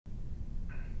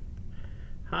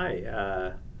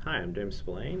Hi, I'm James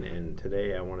Spillane, and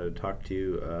today I wanted to talk to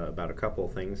you about a couple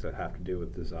of things that have to do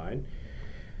with design.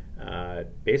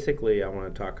 Basically, I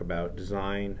want to talk about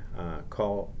design,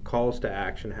 calls to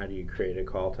action. How do you create a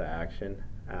call to action?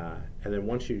 And then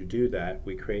once you do that,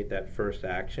 we create that first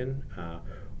action.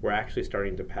 We're actually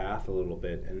starting to path a little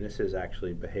bit, and this is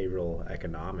actually behavioral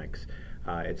economics.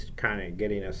 It's kind of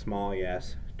getting a small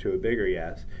yes to a bigger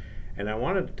yes. And I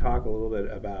wanted to talk a little bit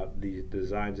about the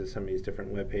designs of some of these different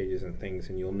web pages and things,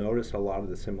 and you'll notice a lot of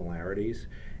the similarities,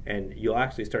 and you'll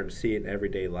actually start to see it in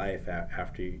everyday life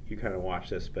after you kind of watch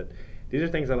this. But these are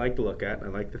things I like to look at and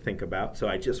I like to think about. So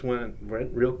I just went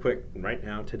real quick right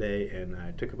now today, and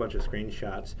I took a bunch of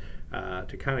screenshots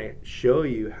to kind of show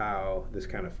you how this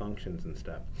kind of functions and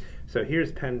stuff. So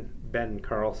here's Ben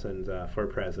Carlson's for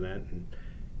president. And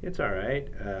it's all right.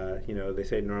 They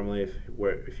say normally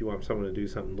if you want someone to do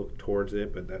something, look towards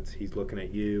it, but he's looking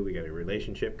at you. We got a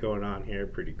relationship going on here,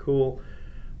 pretty cool.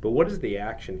 But what is the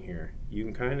action here? You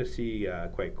can kind of see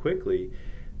quite quickly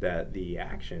that the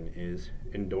action is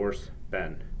endorse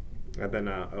Ben. And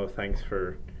then, thanks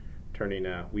for turning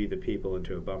We the People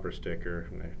into a bumper sticker.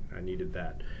 I needed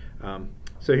that.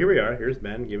 So here we are. Here's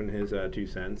Ben giving his 2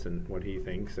 cents and what he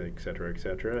thinks, et cetera, et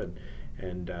cetera.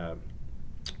 And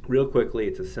real quickly,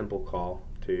 it's a simple call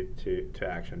to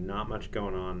action. Not much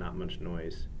going on, not much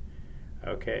noise.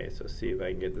 Okay, so see if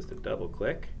I can get this to double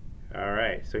click. All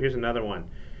right, so here's another one.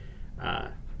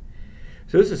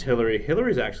 So this is Hillary.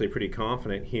 Hillary's actually pretty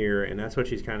confident here, and that's what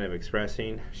she's kind of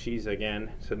expressing.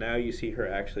 So now you see her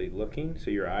actually looking, so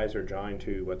your eyes are drawing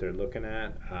to what they're looking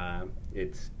at.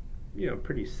 It's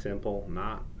pretty simple,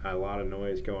 not a lot of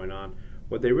noise going on.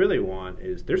 What they really want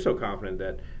is, they're so confident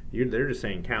that they're just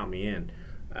saying, count me in.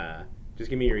 Just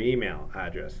give me your email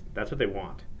address. That's what they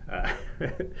want.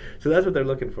 So that's what they're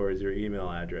looking for, is your email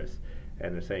address.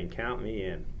 And they're saying, count me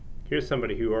in. Here's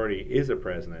somebody who already is a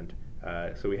president.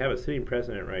 So we have a sitting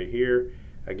president right here.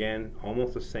 Again,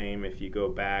 almost the same. If you go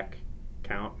back,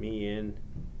 count me in,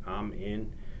 I'm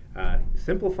in.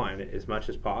 Simplifying it as much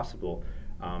as possible.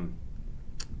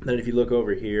 Then if you look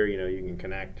over here, you can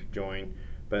connect, join.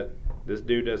 But this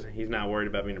dude he's not worried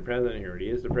about being a president. He already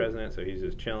is the president, so he's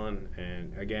just chilling.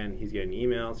 And again, he's getting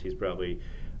emails. He's probably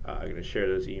going to share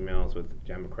those emails with the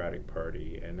Democratic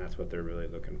Party, and that's what they're really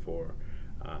looking for,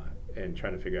 and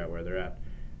trying to figure out where they're at.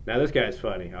 Now, this guy's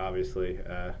funny, obviously.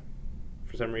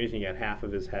 For some reason, you got half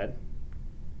of his head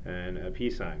and a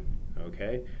peace sign,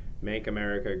 okay? Make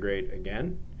America Great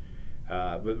Again.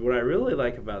 But what I really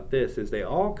like about this is they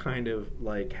all kind of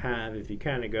have, if you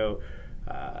kind of go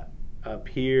up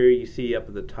here, you see up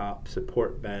at the top,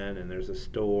 support Ben, and there's a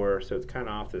store, so it's kind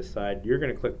of off to the side. You're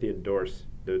going to click the endorse.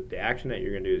 The action that you're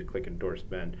going to do is click endorse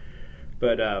Ben.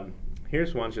 But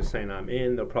here's one just saying I'm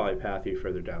in. They'll probably path you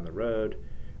further down the road.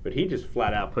 But he just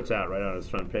flat out puts out right on his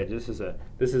front page. This is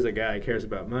a guy who cares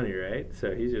about money, right?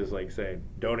 So he's just saying,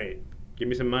 donate, give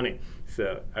me some money.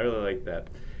 So I really like that.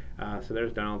 So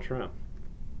there's Donald Trump.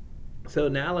 So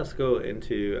now let's go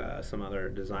into some other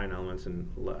design elements and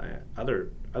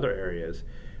other areas.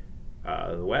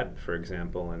 The web, for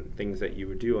example, and things that you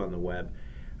would do on the web.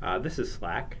 This is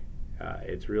Slack.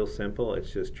 It's real simple.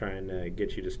 It's just trying to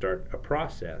get you to start a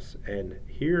process. And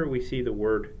here we see the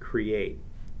word create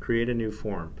a new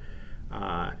form.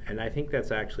 And I think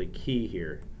that's actually key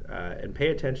here. And pay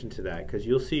attention to that, because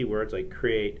you'll see words like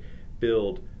create,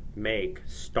 build, make,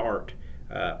 start,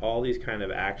 all these kind of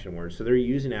action words. So they're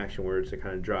using action words to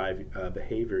kind of drive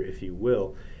behavior, if you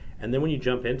will. And then when you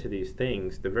jump into these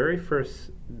things, the very first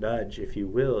nudge, if you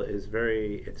will, is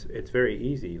it's very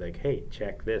easy. Like, hey,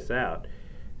 check this out.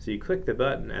 So you click the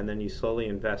button, and then you slowly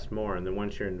invest more. And then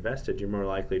once you're invested, you're more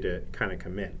likely to kind of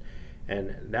commit.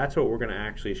 And that's what we're going to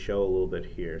actually show a little bit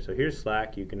here. So here's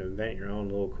Slack. You can invent your own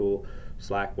little cool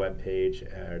Slack web page,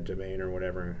 domain, or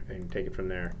whatever, and take it from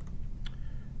there.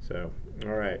 So,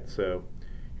 all right. So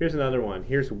here's another one.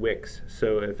 Here's Wix.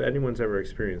 So if anyone's ever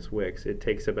experienced Wix, it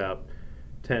takes about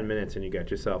 10 minutes and you got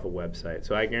yourself a website.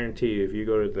 So I guarantee you, if you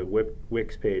go to the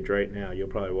Wix page right now, you'll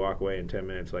probably walk away in 10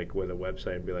 minutes with a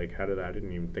website and be like, I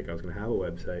didn't even think I was going to have a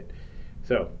website.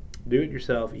 So do it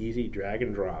yourself, easy, drag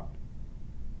and drop.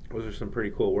 Those are some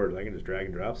pretty cool words. I can just drag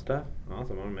and drop stuff.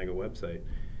 Awesome, I want to make a website.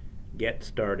 Get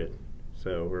started.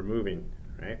 So we're moving,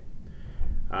 right?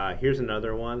 Here's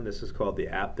another one. This is called the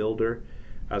App Builder.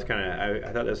 I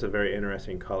thought this was a very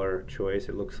interesting color choice.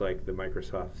 It looks like the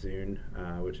Microsoft Zune,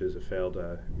 which is a failed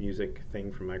music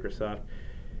thing from Microsoft.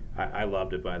 I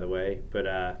loved it, by the way. But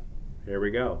here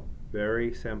we go.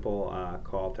 Very simple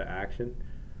call to action.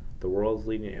 The world's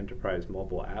leading enterprise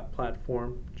mobile app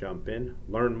platform. Jump in,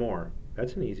 learn more.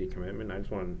 that's an easy commitment. I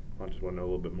just want to know a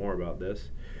little bit more about this.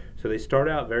 So they start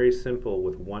out very simple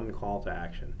with one call to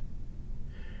action.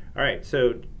 All right,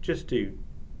 so just to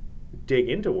dig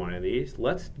into one of these,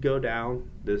 let's go down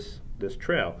this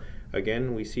trail.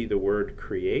 Again, we see the word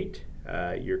create.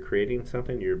 You're creating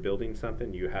something, you're building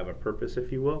something, you have a purpose,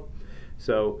 if you will.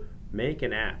 So make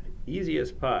an app, easy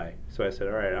as pie. So I said,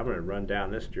 all right, I'm going to run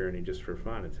down this journey just for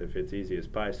fun. It's easy as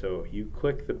pie. So you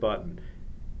click the button.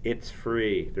 It's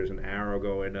free. There's an arrow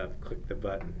going up. Click the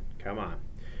button. Come on.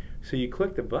 So you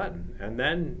click the button, and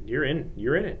then you're in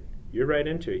it. You're right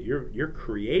into it. You're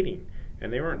creating.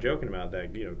 And they weren't joking about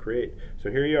that, create. So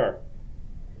here you are.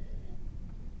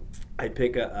 I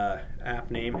pick a app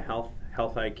name, Health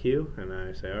IQ, and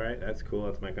I say, all right, that's cool.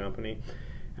 That's my company.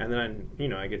 And then,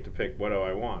 I get to pick, what do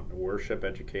I want? Worship,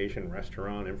 education,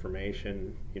 restaurant,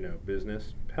 information,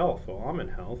 business, health. Well, I'm in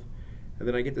health. And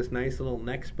then I get this nice little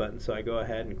next button, so I go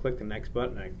ahead and click the next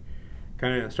button. I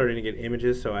kind of starting to get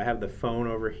images, so I have the phone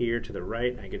over here to the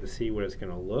right, and I get to see what it's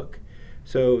going to look.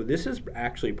 So this is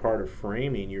actually part of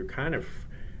framing. You're kind of,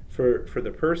 for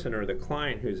the person or the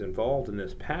client who's involved in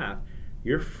this path,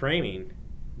 you're framing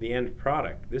the end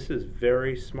product. This is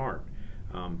very smart.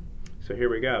 So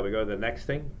here we go. We go to the next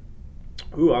thing.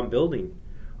 Ooh, I'm building.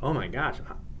 Oh my gosh.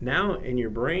 Now in your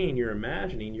brain, you're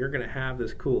imagining you're going to have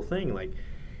this cool thing. Like,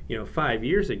 5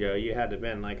 years ago, you had to have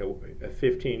been like a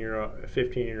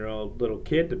 15-year-old little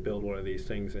kid to build one of these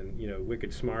things, and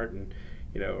wicked smart, and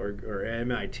or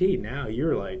MIT. Now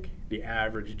you're like the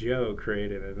average Joe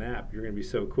created an app. You're going to be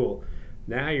so cool.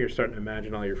 Now you're starting to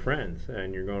imagine all your friends,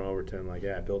 and you're going over to them like,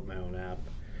 yeah, I built my own app.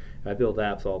 I build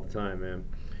apps all the time, man.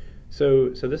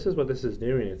 So this is what this is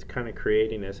doing. It's kind of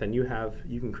creating this, and you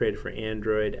can create it for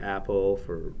Android, Apple,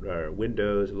 for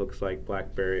Windows. It looks like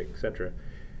BlackBerry, etc.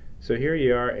 So here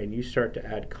you are, and you start to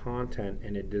add content,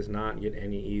 and it does not get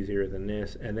any easier than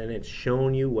this. And then it's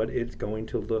showing you what it's going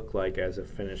to look like as a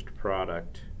finished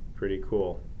product. Pretty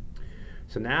cool.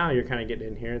 So now you're kind of getting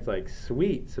in here. It's like,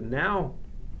 sweet. So now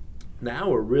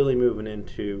we're really moving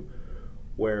into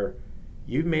where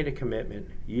you've made a commitment.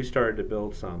 You started to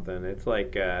build something. It's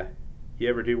like, you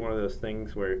ever do one of those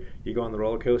things where you go on the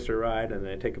roller coaster ride and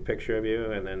they take a picture of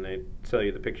you and then they sell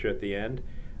you the picture at the end?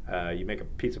 You make a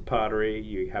piece of pottery,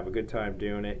 you have a good time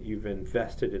doing it, you've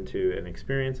invested into an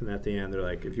experience, and at the end they're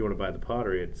like, if you want to buy the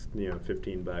pottery, it's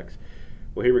 $15.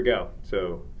 Well, here we go.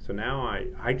 So now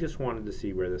I just wanted to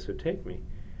see where this would take me.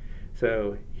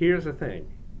 So here's the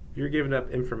thing. You're giving up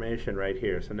information right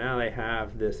here. So now they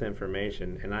have this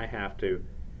information, and I have to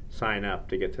sign up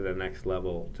to get to the next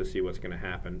level to see what's going to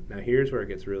happen. Now here's where it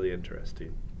gets really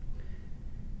interesting.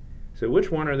 So which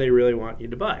one are they really want you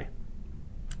to buy?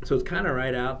 So it's kind of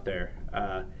right out there.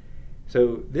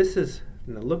 So this is,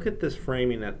 look at this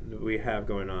framing that we have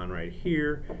going on right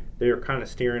here. They're kind of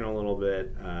steering a little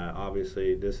bit.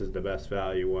 Obviously, this is the best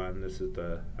value one. This is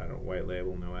the, white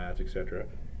label, no ads, etc.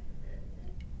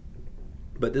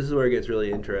 But this is where it gets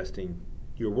really interesting.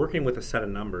 You're working with a set of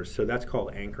numbers, so that's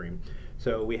called anchoring.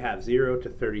 So we have $0 to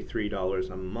 $33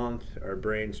 a month. Our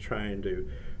brain's trying to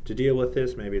deal with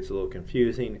this. Maybe it's a little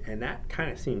confusing, and that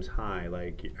kind of seems high.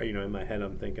 Like, in my head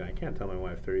I'm thinking, I can't tell my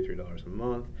wife $33 a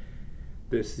month.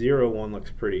 This 0 one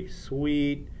looks pretty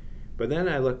sweet, but then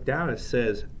I look down, it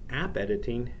says app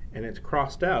editing, and it's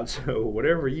crossed out. So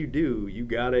whatever you do, you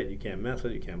got it. You can't mess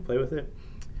with it, you can't play with it.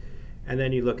 And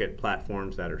then you look at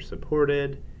platforms that are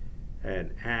supported,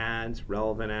 and ads,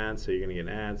 relevant ads, so you're going to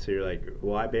get ads. So you're like,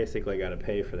 well, I basically got to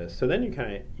pay for this. So then you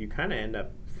kind of end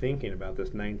up thinking about this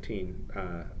 $19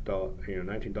 a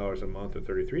month or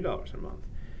 $33 a month.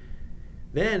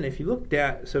 Then if you look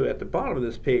at, so at the bottom of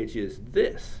this page is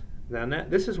this. Now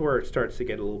this is where it starts to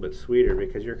get a little bit sweeter,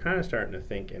 because you're kind of starting to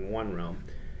think in one realm.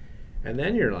 And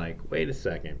then you're like, wait a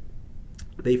second.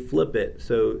 They flip it.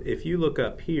 So if you look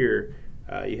up here,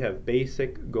 you have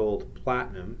basic, gold,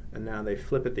 platinum, and now they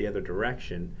flip it the other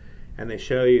direction, and they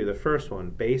show you the first one,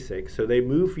 basic. So they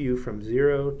move you from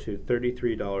 0 to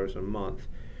 $33 a month.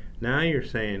 Now you're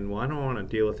saying, well, I don't want to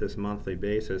deal with this monthly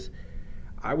basis.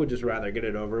 I would just rather get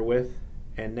it over with.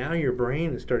 And now your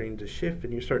brain is starting to shift,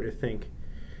 and you're starting to think,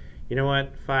 you know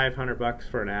what, $500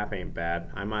 for an app ain't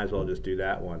bad. I might as well just do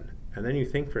that one. And then you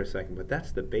think for a second, but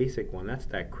that's the basic one. That's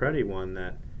that cruddy one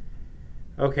that,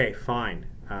 okay, fine.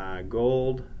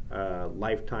 Gold,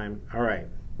 lifetime, all right,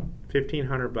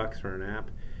 $1,500 for an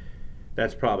app.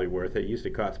 That's probably worth it. It used to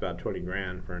cost about 20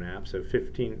 grand for an app, so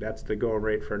 15, that's the going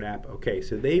rate for an app. Okay,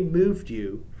 so they moved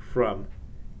you from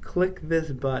click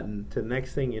this button to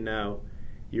next thing you know,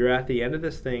 you're at the end of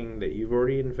this thing that you've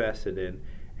already invested in,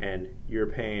 and you're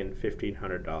paying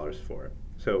 $1,500 for it.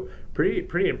 So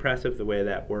pretty impressive the way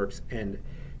that works. And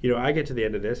I get to the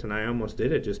end of this, and I almost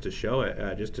did it just to show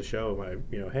it, just to show my,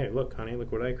 hey, look, honey,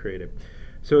 look what I created.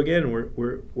 So again,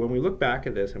 when we look back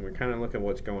at this and we're kind of looking at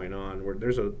what's going on,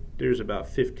 there's about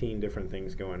 15 different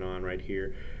things going on right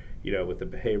here, with the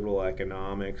behavioral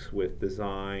economics, with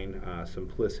design,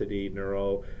 simplicity,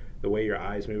 neuro, the way your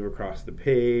eyes move across the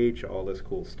page, all this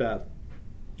cool stuff.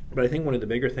 But I think one of the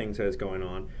bigger things that is going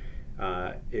on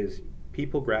is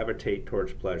people gravitate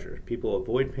towards pleasure. People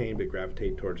avoid pain but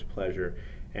gravitate towards pleasure.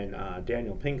 And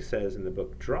Daniel Pink says in the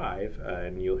book Drive,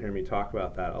 and you'll hear me talk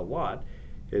about that a lot,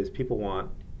 is people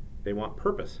want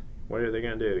purpose. What are they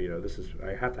going to do?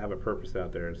 I have to have a purpose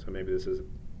out there, so maybe this is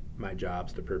my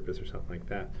job's the purpose or something like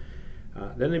that.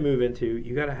 Then they move into,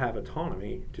 you got to have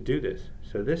autonomy to do this.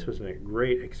 So this was a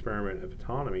great experiment of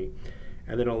autonomy.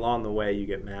 And then along the way, you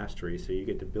get mastery. So you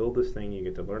get to build this thing, you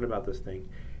get to learn about this thing,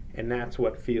 and that's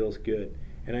what feels good.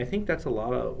 And I think that's a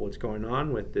lot of what's going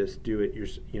on with this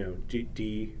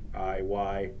DIY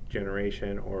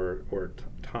generation or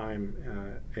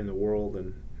time in the world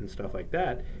and stuff like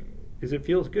that, is it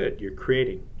feels good. You're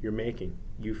creating, you're making,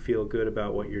 you feel good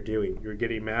about what you're doing, you're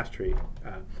getting mastery.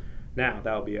 Now,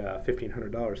 that'll be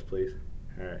 $1,500, please.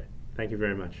 All right. Thank you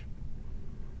very much.